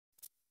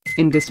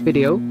In this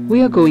video,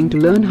 we are going to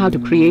learn how to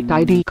create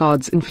ID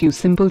cards in few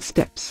simple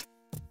steps.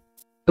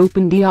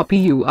 Open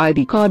DRPU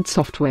ID card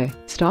software.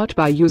 Start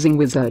by using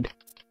Wizard.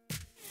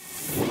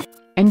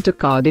 Enter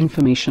card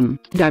information,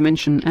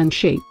 dimension and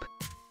shape.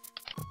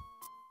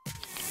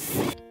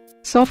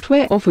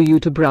 Software offer you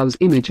to browse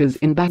images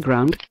in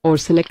background or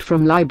select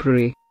from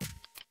library.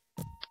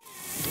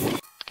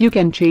 You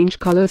can change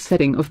color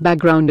setting of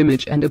background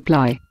image and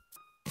apply.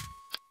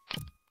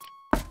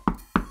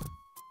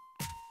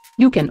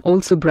 You can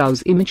also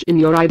browse image in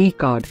your ID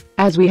card,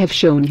 as we have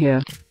shown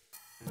here.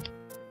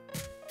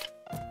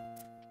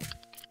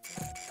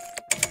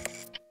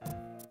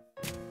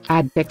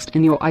 Add text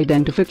in your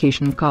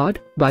identification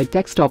card by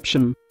text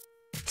option.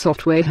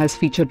 Software has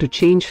feature to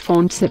change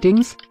font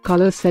settings,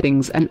 color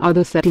settings and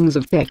other settings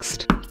of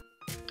text.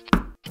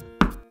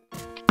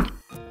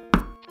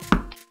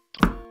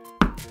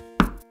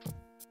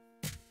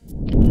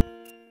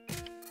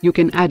 You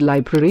can add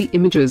library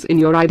images in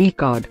your ID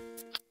card.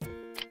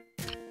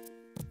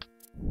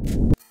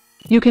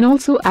 You can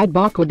also add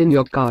barcode in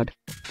your card.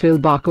 Fill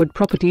barcode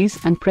properties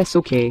and press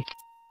OK.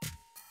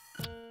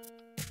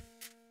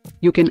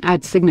 You can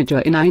add signature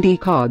in ID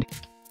card.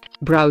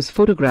 Browse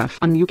photograph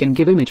and you can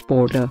give image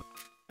border.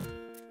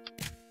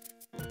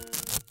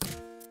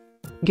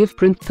 Give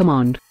print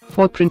command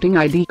for printing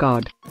ID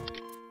card.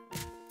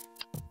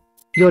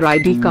 Your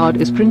ID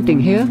card is printing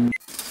here.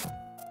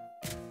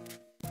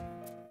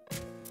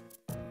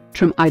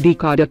 Trim ID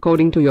card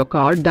according to your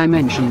card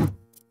dimension.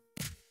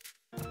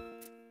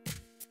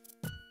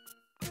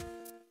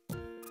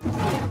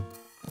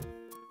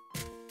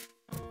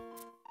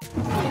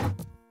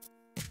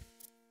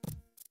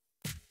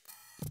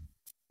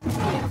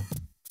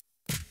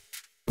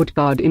 Put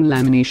card in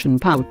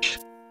lamination pouch.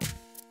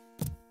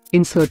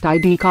 Insert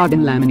ID card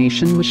in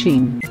lamination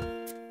machine.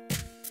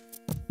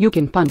 You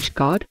can punch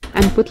card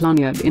and put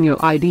lanyard in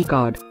your ID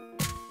card.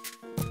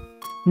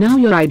 Now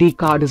your ID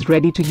card is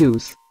ready to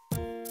use.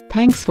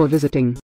 Thanks for visiting.